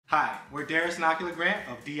Hi, we're Darius and Ocular Grant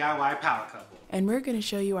of diypowercouple. And we're going to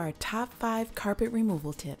show you our top 5 carpet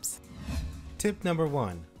removal tips. Tip number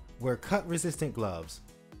 1. Wear cut-resistant gloves.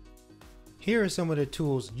 Here are some of the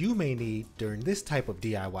tools you may need during this type of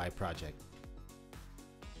DIY project.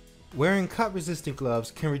 Wearing cut-resistant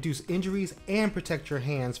gloves can reduce injuries and protect your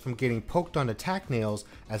hands from getting poked on the tack nails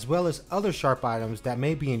as well as other sharp items that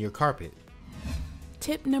may be in your carpet.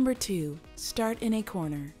 Tip number 2. Start in a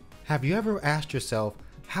corner. Have you ever asked yourself,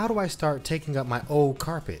 how do I start taking up my old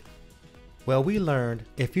carpet? Well, we learned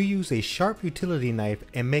if you use a sharp utility knife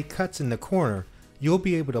and make cuts in the corner, you'll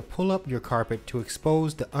be able to pull up your carpet to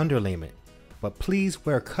expose the underlayment. But please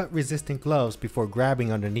wear cut-resistant gloves before grabbing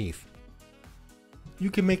underneath. You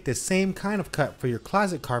can make the same kind of cut for your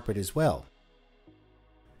closet carpet as well.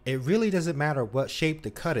 It really doesn't matter what shape the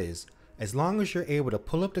cut is, as long as you're able to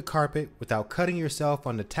pull up the carpet without cutting yourself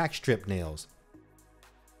on the tack strip nails.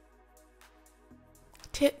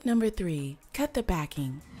 Tip number 3. Cut the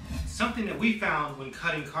backing. Something that we found when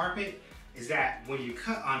cutting carpet is that when you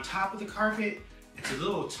cut on top of the carpet, it's a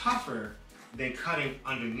little tougher than cutting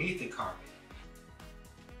underneath the carpet.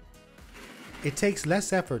 It takes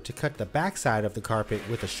less effort to cut the back side of the carpet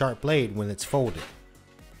with a sharp blade when it's folded.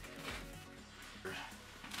 Oh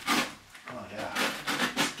yeah,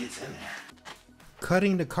 it gets in there.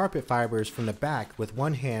 Cutting the carpet fibers from the back with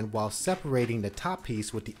one hand while separating the top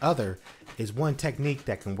piece with the other is one technique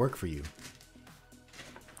that can work for you.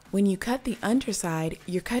 When you cut the underside,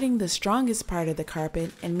 you're cutting the strongest part of the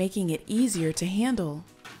carpet and making it easier to handle.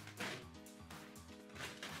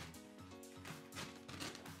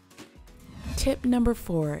 Tip number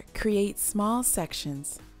 4. Create small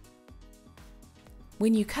sections.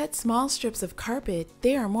 When you cut small strips of carpet,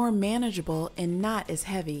 they are more manageable and not as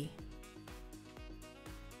heavy.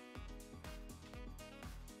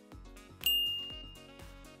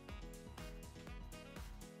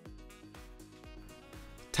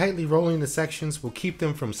 Tightly rolling the sections will keep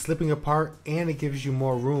them from slipping apart, and it gives you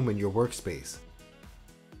more room in your workspace.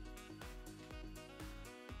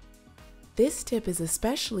 This tip is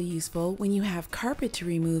especially useful when you have carpet to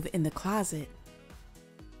remove in the closet.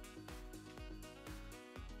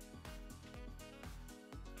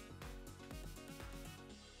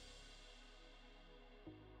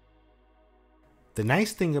 The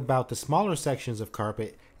nice thing about the smaller sections of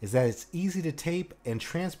carpet is that it's easy to tape and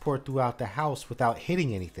transport throughout the house without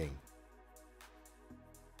hitting anything.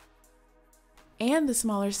 And the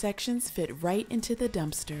smaller sections fit right into the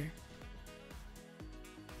dumpster.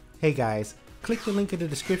 Hey guys, click the link in the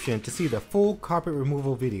description to see the full carpet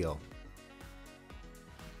removal video.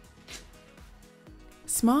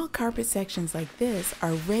 Small carpet sections like this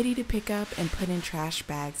are ready to pick up and put in trash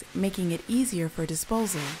bags, making it easier for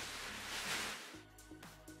disposal.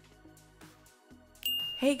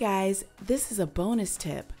 Hey guys, this is a bonus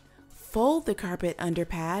tip. Fold the carpet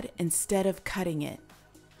underpad instead of cutting it.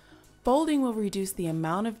 Folding will reduce the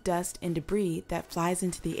amount of dust and debris that flies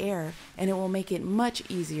into the air, and it will make it much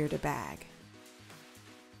easier to bag.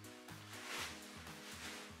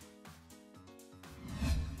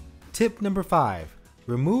 Tip number 5.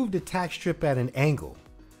 Remove the tack strip at an angle.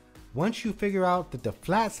 Once you figure out that the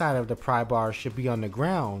flat side of the pry bar should be on the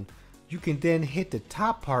ground, you can then hit the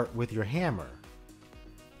top part with your hammer.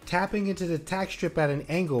 Tapping into the tack strip at an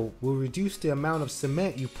angle will reduce the amount of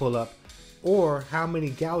cement you pull up or how many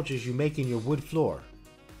gouges you make in your wood floor.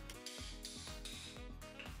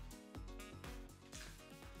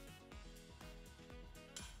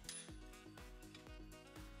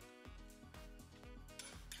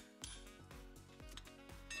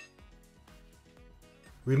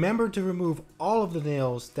 Remember to remove all of the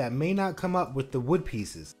nails that may not come up with the wood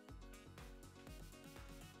pieces.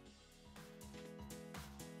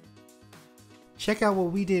 Check out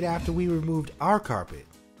what we did after we removed our carpet.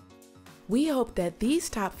 We hope that these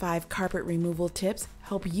top 5 carpet removal tips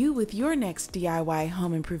help you with your next DIY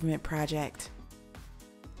home improvement project.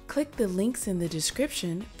 Click the links in the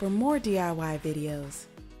description for more DIY videos.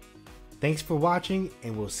 Thanks for watching,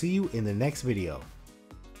 and we'll see you in the next video.